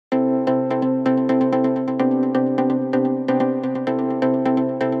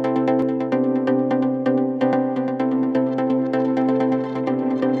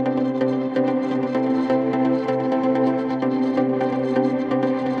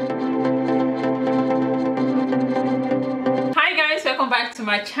to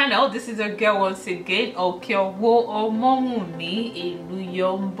my channel. This is your girl once again, Okeowo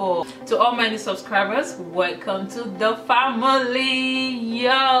Iluyombo. To all my new subscribers, welcome to the family.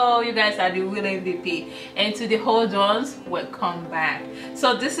 Yo, you guys are the real MVP. And to the hold ons, welcome back.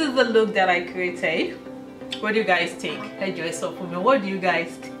 So this is the look that I created. What do you guys think? Hey, dress up for me. What do you guys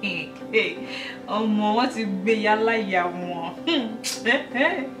think? Hey, what's it be?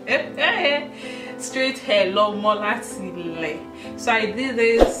 Straight hair, long more. So I did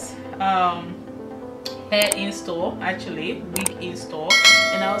this hair install, actually wig install,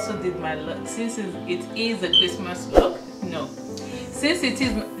 and I also did my look. Since it is a Christmas look, since it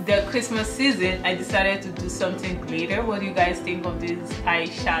is the Christmas season, I decided to do something glitter. What do you guys think of this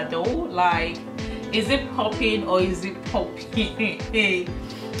eyeshadow? Like, is it popping or is it popping?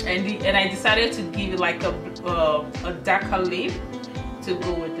 and I decided to give it like a darker lip to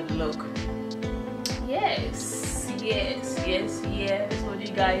go with the look. Yes. What do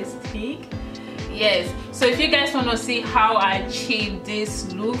you guys think? Yes. So if you guys want to see how I achieved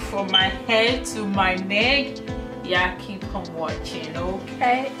this look from my head to my neck, yeah, keep on watching.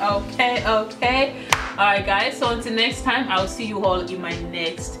 Okay. Alright guys, so until next time, I'll see you all in my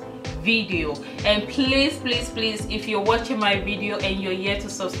next video. And please, if you're watching my video and you're yet to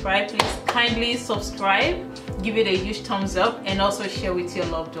subscribe, please kindly subscribe, give it a huge thumbs up, and also share with your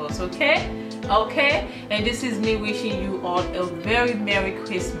loved ones. Okay, and this is me wishing you all a very Merry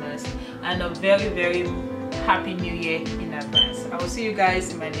Christmas and a very Happy New Year in advance. I will see you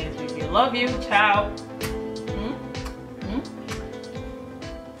guys in my next video. Love you. Ciao.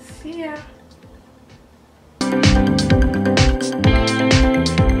 See ya.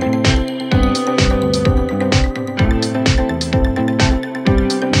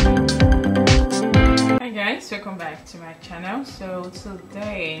 Welcome back to my channel. So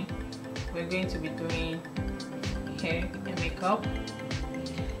today we're going to be doing hair and makeup,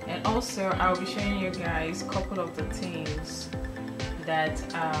 and also I'll be showing you guys a couple of the things that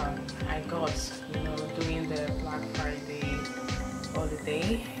I got during the Black Friday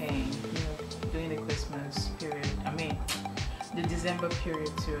holiday and during the Christmas period, the December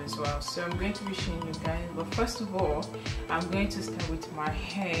period too as well. So I'm going to be showing you guys, but first of all I'm going to start with my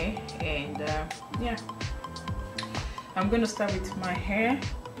hair, and yeah, I'm going to start with my hair,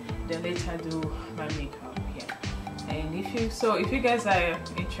 then later do my makeup. Yeah. And if you guys are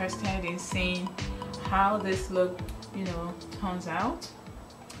interested in seeing how this look turns out,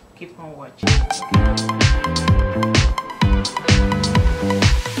 keep on watching.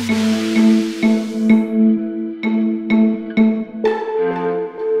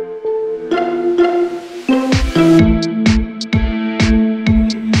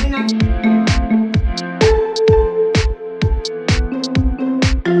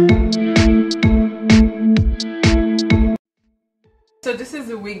 So this is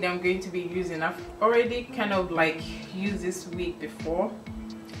the wig that I'm going to be using. I've already kind of like used this wig before.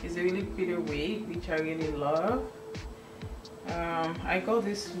 It's a really pretty wig which I really love. I got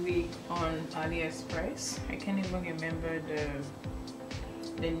this wig on AliExpress. I can't even remember the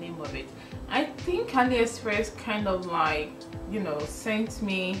name of it. I think AliExpress kind of like sent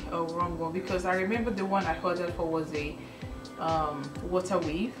me a wrong one, because I remember the one I ordered for was a water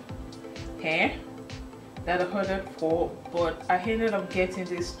weave hair that I ordered for, but I ended up getting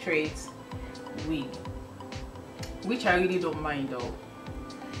this straight wig, which I really don't mind though,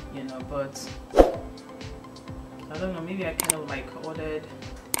 but I don't know, maybe I kind of like ordered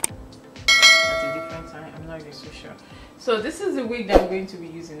at a different time. I'm not really so sure. So this is the wig that I'm going to be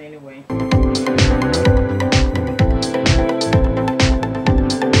using anyway.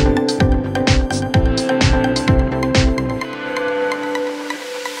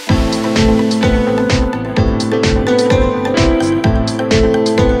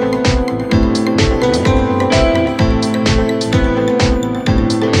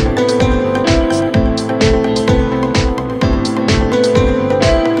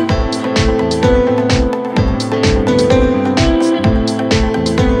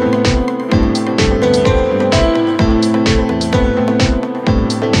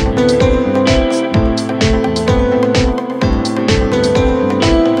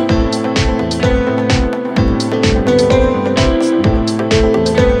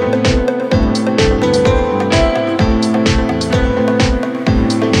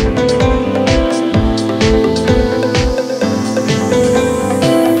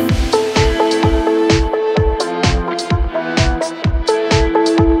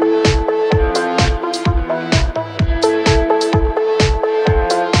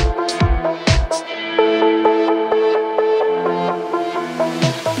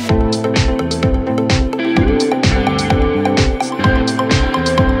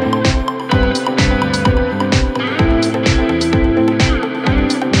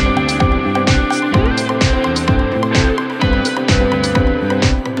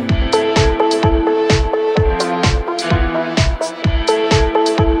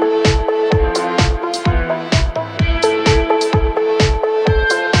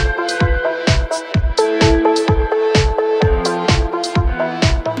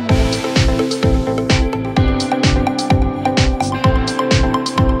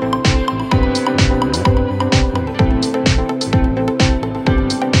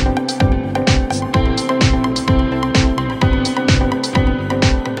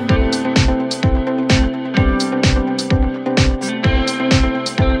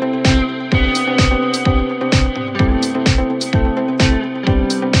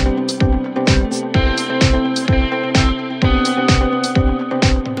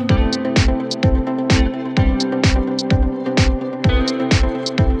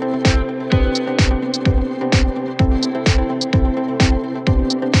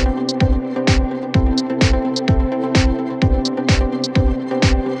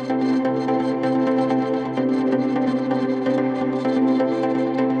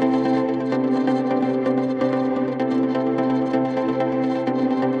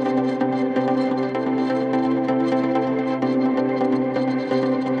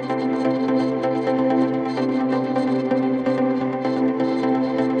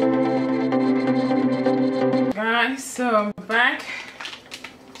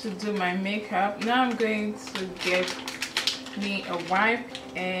 to do my makeup. Now I'm going to get me a wipe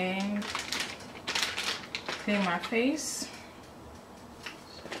and clean my face.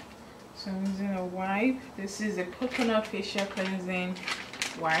 So I'm using a wipe. This is a coconut facial cleansing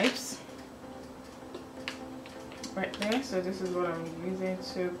wipes right there. So this is what I'm using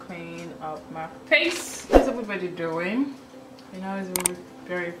to clean up my face. How's everybody doing? You know, it's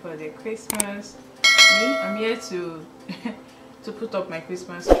very for the Christmas. Me, I'm here to to put up my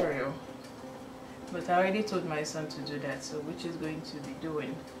Christmas tree, but I already told my son to do that, so which is going to be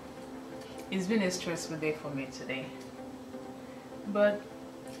doing. It's been a stressful day for me today, but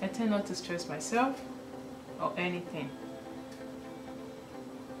I tend not to stress myself or anything.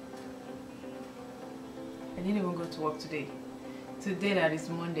 I didn't even go to work today. Today that is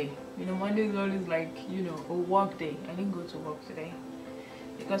Monday. You know, Monday is always like, you know, a work day. I didn't go to work today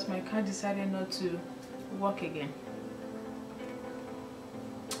because my car decided not to work again.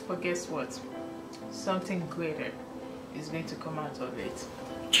 But guess what? Something greater is going to come out of it.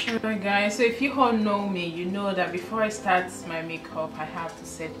 Alright guys, so if you all know me, you know that before I start my makeup, I have to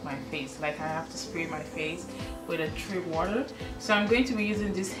set my face. Like I have to spray my face with a tree water. So I'm going to be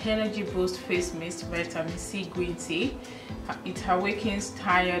using this Energy Boost Face Mist Vitamin C Green Tea. It awakens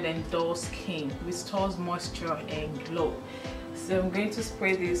tired and dull skin, restores moisture and glow. So I'm going to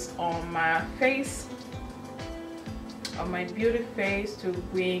spray this on my face, on my beauty face, to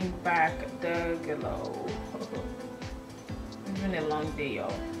bring back the glow. It's been a long day,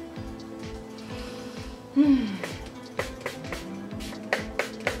 y'all. Do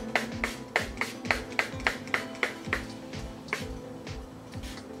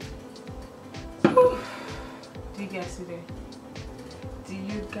you guys see that? Do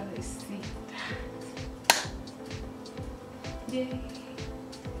you guys see that? Yay!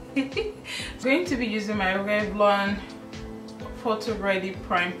 I'm going to be using my Revlon Photo Ready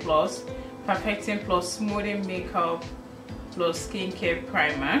Prime Plus Perfecting Plus Smoothing Makeup Plus Skincare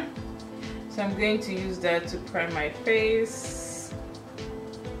Primer. So I'm going to use that to prime my face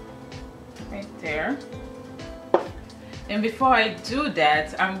right there. And before I do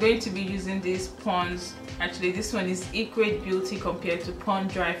that, I'm going to be using this Pond's, actually this one is Equate Beauty compared to Pond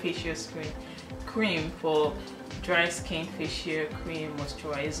Dry Facial Cream for dry skin facial cream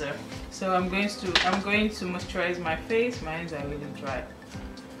moisturizer. So I'm going to moisturize my face. My hands are really dry.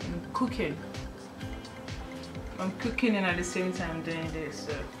 I'm cooking and at the same time doing this.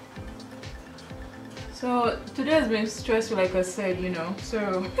 So today has been stressful, like I said, you know.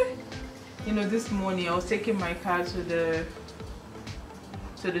 So you know, this morning I was taking my car to the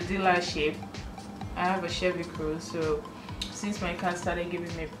dealership. I have a Chevy Cruze, so since my car started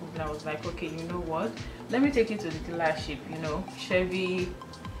giving me a problem, I was like, okay, you know what, let me take it to the dealership, you know, Chevy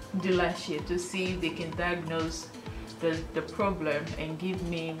dealership, to see if they can diagnose the problem and give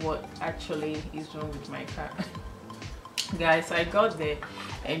me what actually is wrong with my car. Guys, I got there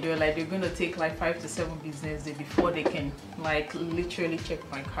and they were like, they're gonna take like 5 to 7 business days before they can like literally check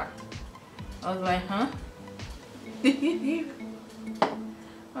my car. I was like, huh?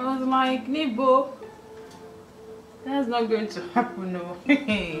 I was like, Nibo, that's not going to happen, no.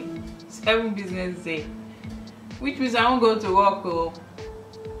 7 business days, which means I won't go to work,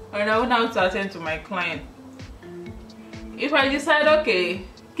 and I won't have to attend to my client. If I decide, okay,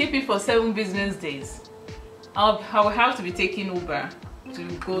 keep it for 7 business days, I will have to be taking Uber to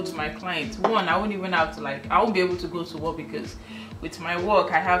go to my client. One, I won't even have to I won't be able to go to work because with my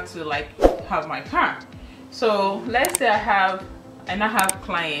work I have to have my car. So let's say I have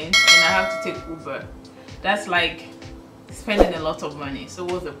clients and I have to take Uber. That's like spending a lot of money. So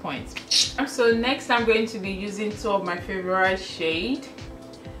what's the point? So next I'm going to be using 2 of my favorite shade.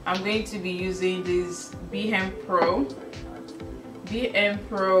 I'm going to be using this BM Pro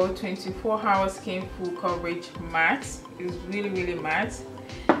 24-hour skin full coverage matte. It's really matte.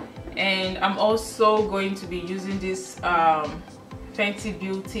 And I'm also going to be using this Fenty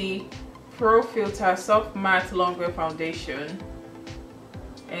Beauty Pro Filter Soft Matte Longwear Foundation,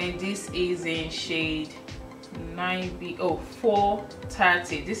 and this is in shade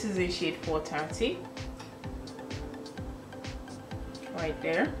 430. This is in shade 430 right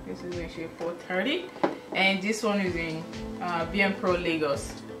there. This is in shade 430, and this one is in BM Pro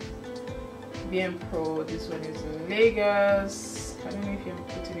Lagos. BM Pro, this one is in Lagos. I don't know if I'm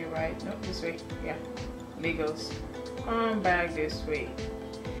putting it right. No, this way. Yeah, Lagos. Come back this way.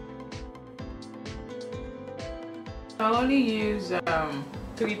 I only use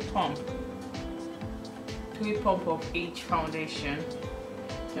 3 pump of each foundation.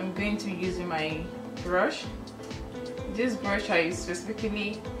 I'm going to be using my brush. This brush I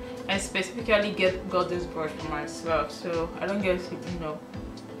specifically got this brush for myself, so I don't get, you know,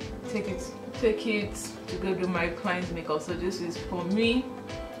 take it to go do my client's makeup. So this is for me.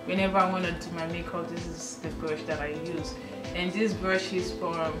 Whenever I want to do my makeup, this is the brush that I use. And this brush is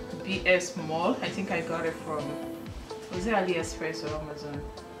from BS Mall. I think I got it from, was it AliExpress or Amazon?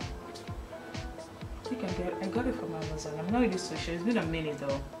 I think I got it from Amazon. I'm not really so sure. It's been a minute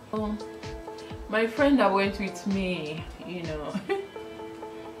though. My friend that went with me, you know,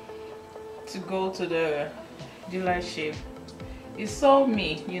 to go to the dealership, he saw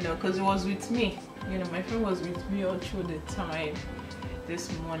me, you know, because he was with me. You know, my friend was with me all through the time this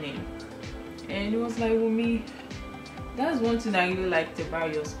morning, and he was like, Wumi, that's one thing I really liked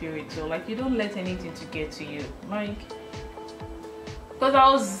about your spirit. So like, you don't let anything to get to you. Like, because I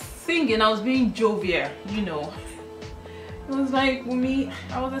was singing, I was being jovial, you know. It was like, Wumi,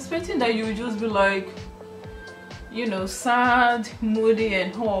 I was expecting that you would just be like, you know, sad, moody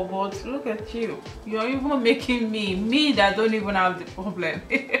and all, but look at you. You're even making me that don't even have the problem.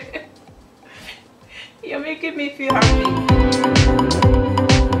 You're making me feel happy.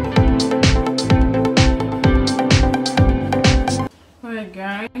 Alright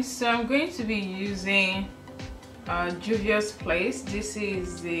guys, so I'm going to be using Juvia's Place. This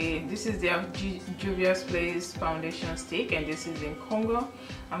is the Juvia's Place foundation stick, and this is in Congo.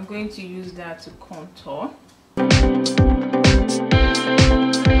 I'm going to use that to contour.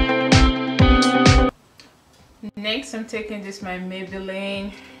 Next, I'm taking this my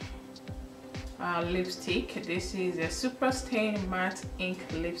Maybelline lipstick. This is a Super Stain Matte Ink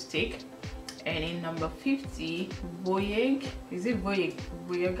lipstick, and in number 50, Voyage. Is it Voyage?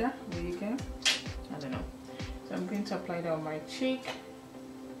 Voyager? I don't know. So I'm going to apply that on my cheek.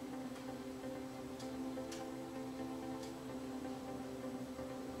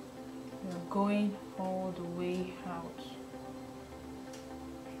 We're going all the way out.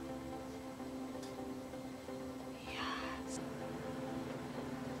 Yes. So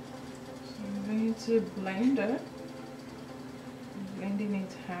I'm going to blend it. Blending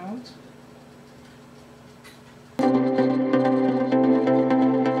it out.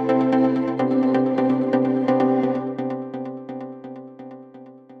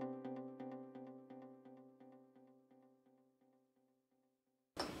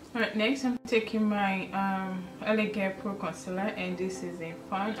 Alright, next I'm taking my Elegant Pro Concealer, and this is in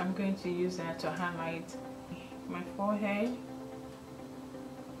Fun. I'm going to use that to highlight my forehead.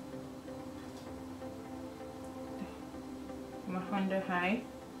 My under eye.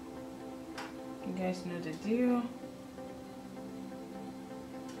 You guys know the deal.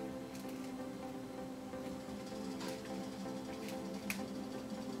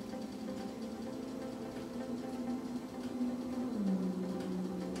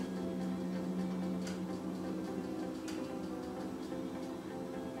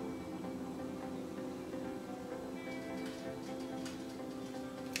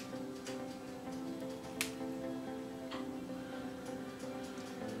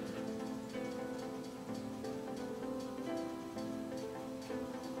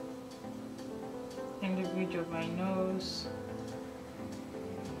 In the bridge of my nose,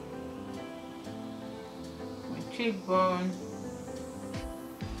 my cheekbone,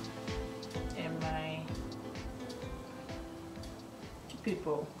 and my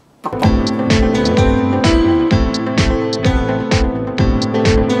pupil.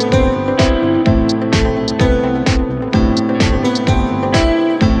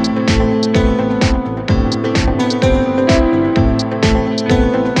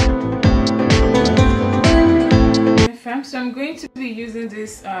 So I'm going to be using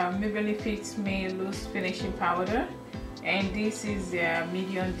this Maybelline Fit Me Loose Finishing Powder, and this is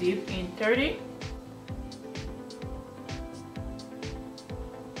medium deep in 30.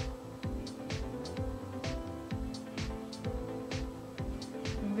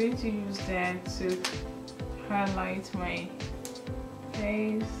 I'm going to use that to highlight my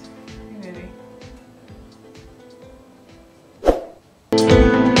face. Really.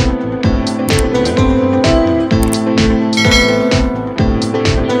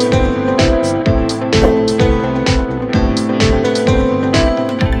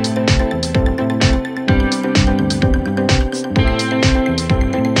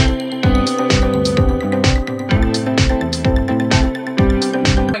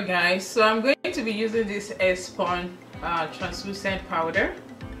 So I'm going to be using this Spon translucent powder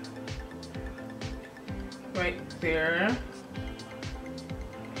right there.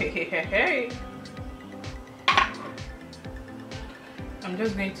 Hey. I'm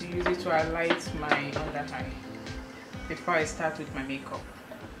just going to use it to highlight my under eye before I start with my makeup.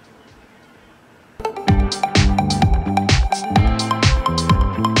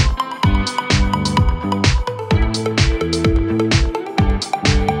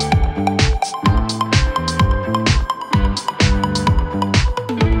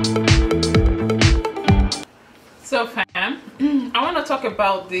 talk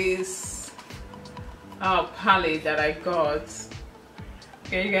about this palette that I got.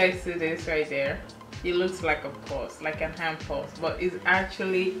 Can you guys see this right there? It looks like a purse, like an hand purse, but it's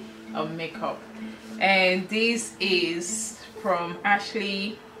actually a makeup. And this is from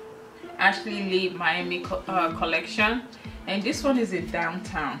Ashley Lee Miami collection, and this one is a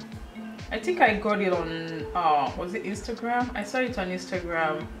downtown. I think I got it on was it Instagram? I saw it on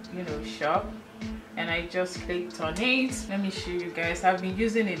Instagram, you know, shop, and I just clicked on it. Let me show you guys. I've been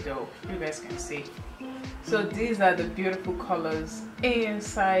using it though, you guys can see. So these are the beautiful colors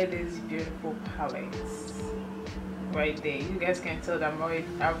inside these beautiful palettes right there. You guys can tell that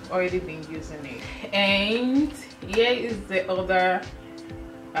I've already been using it. And here is the other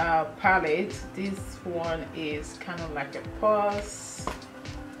palette. This one is kind of like a purse,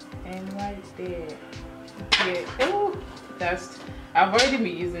 and right there, yeah, oh, that's, I've already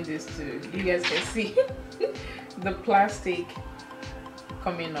been using this too. You guys can see the plastic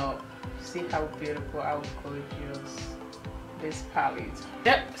coming up. See how beautiful, how gorgeous this palette.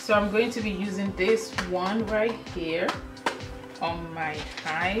 Yep, so I'm going to be using this one right here on my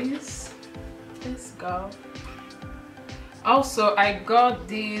eyes. Let's go. Also, I got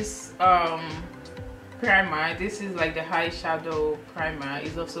this primer. This is like the eyeshadow primer.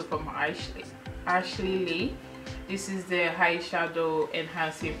 It's also from Ashley Lee. This is the eyeshadow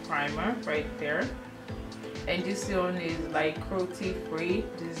enhancing primer right there. And this one is like cruelty free,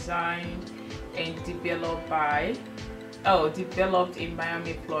 designed and developed in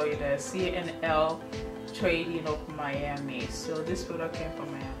Miami, Florida, CNL Trading of Miami. So this product came from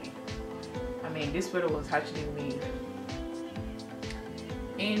Miami. I mean, this product was actually made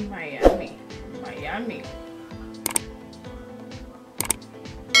in Miami.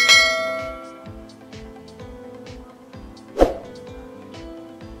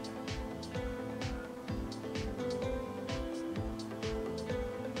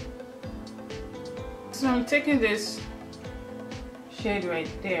 So I'm taking this shade right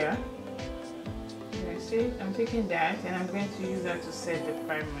there. You guys see? I'm taking that and I'm going to use that to set the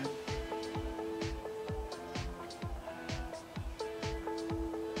primer.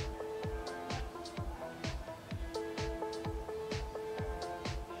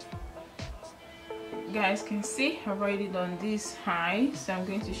 You guys can see I've already done this high, so I'm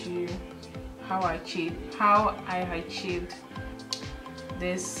going to show you how I achieved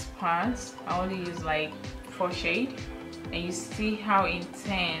this part. I only use like 4 shades, and you see how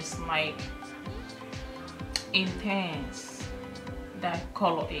intense that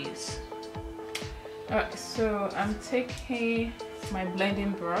color is. Alright, so I'm taking my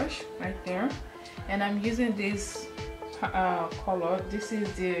blending brush right there, and I'm using this color. This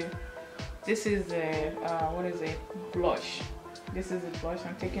is the what is it, blush. This is the blush.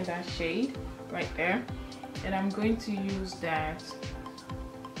 I'm taking that shade right there, and I'm going to use that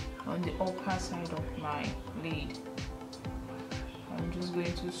on the upper side of my lid. I'm just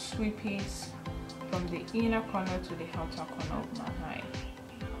going to sweep it from the inner corner to the outer corner of my eye.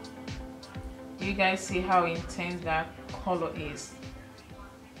 Do you guys see how intense that color is?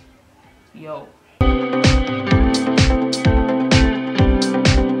 Yo.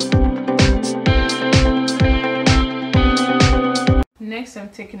 Next, I'm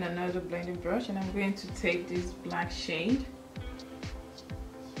taking another blending brush, and I'm going to take this black shade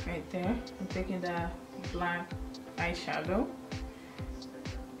right there. I'm taking that black eyeshadow,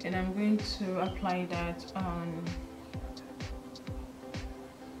 and I'm going to apply that on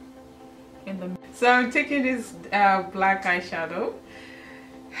so I'm taking this black eyeshadow,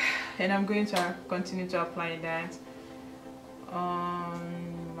 and I'm going to continue to apply that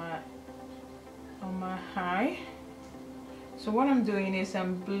on my eye. So what I'm doing is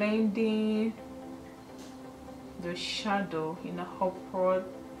I'm blending the shadow in a upward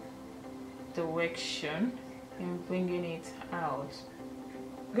direction and bringing it out.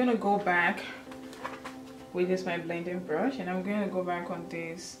 I'm gonna go back with this my blending brush, and I'm gonna go back on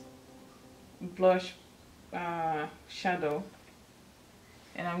this blush shadow,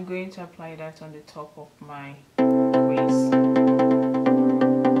 and I'm going to apply that on the top of my crease.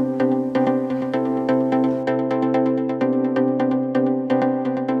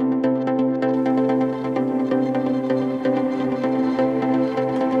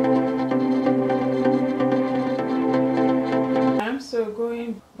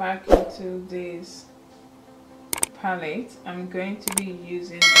 Back into this palette, I'm going to be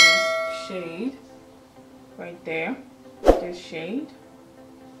using this shade right there. This shade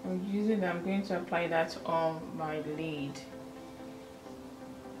I'm going to apply that on my lid.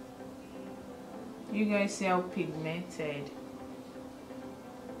 You guys see how pigmented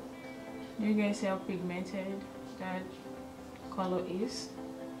that color is.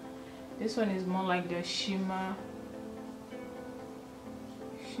 This one is more like the shimmer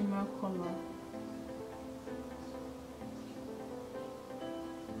color.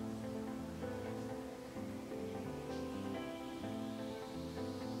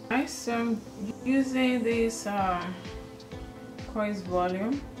 So I'm using this Coils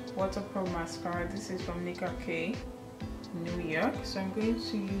Volume Waterproof Mascara. This is from Nika K, New York. So I'm going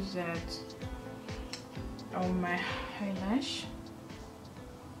to use that on my eyelash.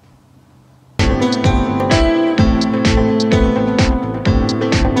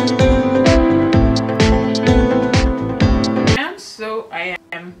 And so I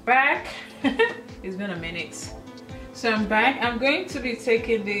am back. It's been a minute. So I'm back. I'm going to be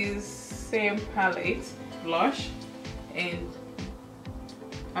taking this same palette blush and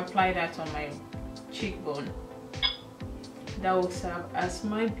apply that on my cheekbone. That will serve as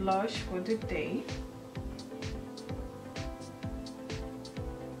my blush for the day.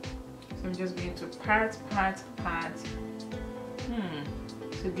 So I'm just going to pat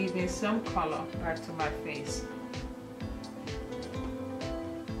to give me some color back to my face.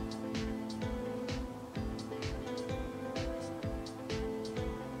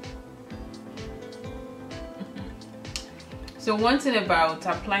 So one thing about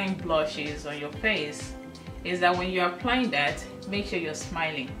applying blushes on your face is that when you're applying that, make sure you're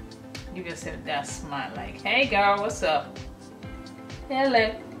smiling. Give yourself that smile, like, hey girl, what's up?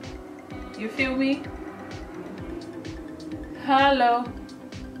 Hello. You feel me? Hello.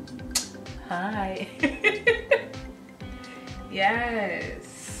 Hi.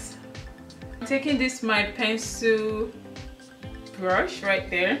 Yes. I'm taking this my pencil brush right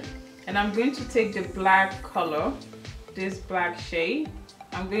there, and I'm going to take the black color, this black shade.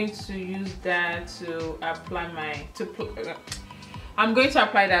 I'm going to use that to apply my I'm going to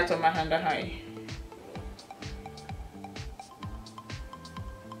apply that on my under eye.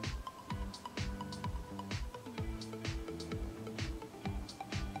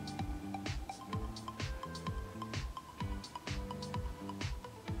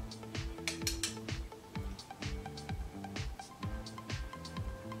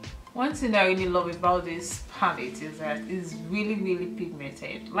 One thing I really love about this palette is that it's really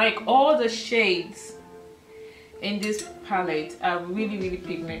pigmented. Like, all the shades in this palette are really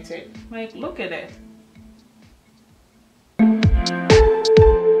pigmented. Like, look at it.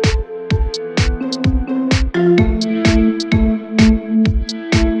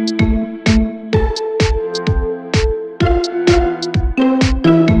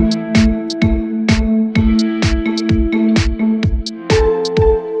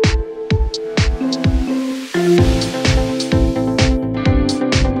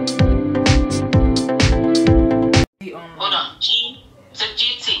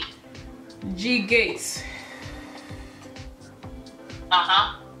 Gates.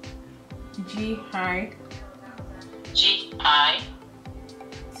 G high. G I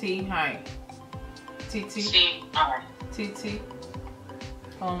T high. T T T I T T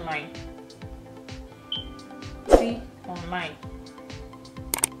online. T online.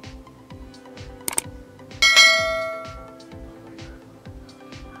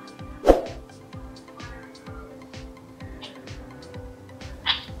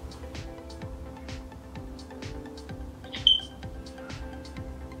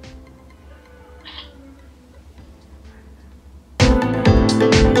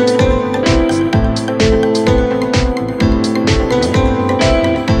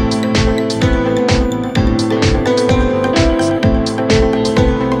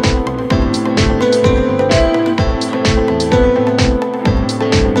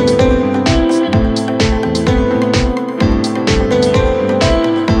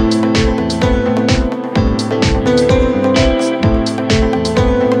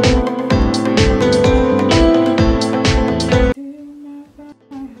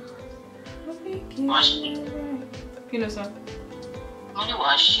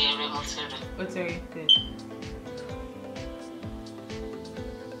 Very good.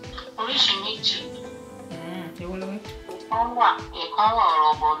 Oríṣi méjì. Èwo ló wí? Ìkan wà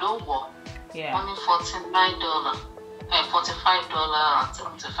ọ̀rọ̀bọ̀ ló wọ̀. Wọ́n ní $49,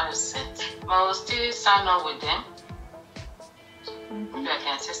 $45.75. But I will still sign up with them. Maybe I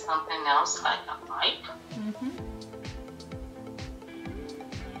can see something else like a pipe.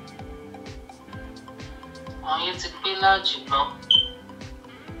 Àwọn yẹn ti pé láàjù lọ.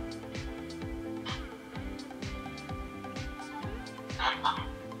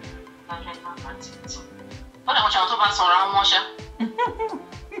 Wọ́n dẹ̀ wọ́n ṣe àwọn tó bá sanra wọn ṣá.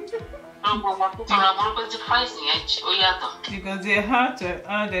 Gbogbo Because they have to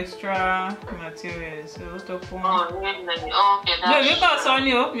add extra material, so to put. Oh, really? Okay, No, that's because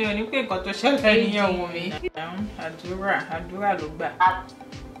only hope me only pay got to share any young me. Adura look back.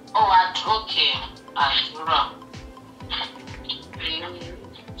 Oh, okay. Adura.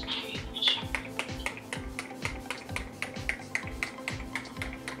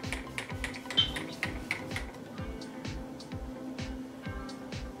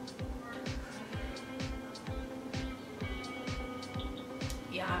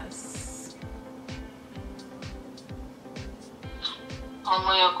 Yes.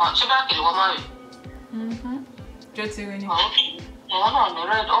 Just see when you.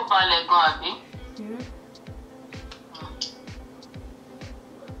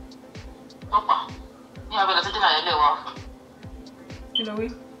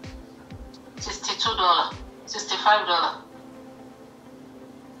 Red. $62, $65.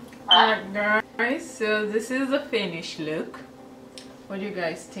 Alright guys, so this is the finished look. What do you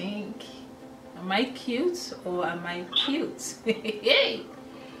guys think? Am I cute or am I cute? Hey!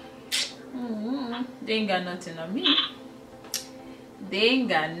 They ain't got nothing on me. They ain't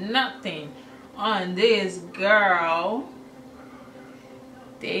got nothing on this girl.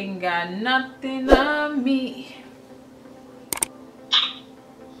 They ain't got nothing on me.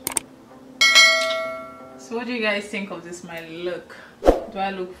 So what do you guys think of this, my look? Do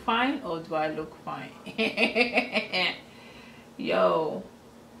I look fine or do I look fine? Yo,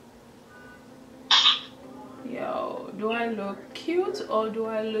 do I look cute or do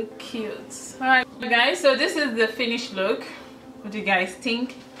I look cute? Alright guys, so this is the finished look. What do you guys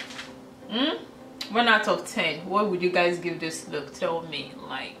think? 1 out of 10, what would you guys give this look? Tell me.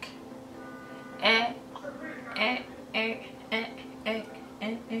 Like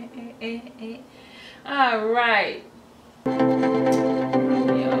all right.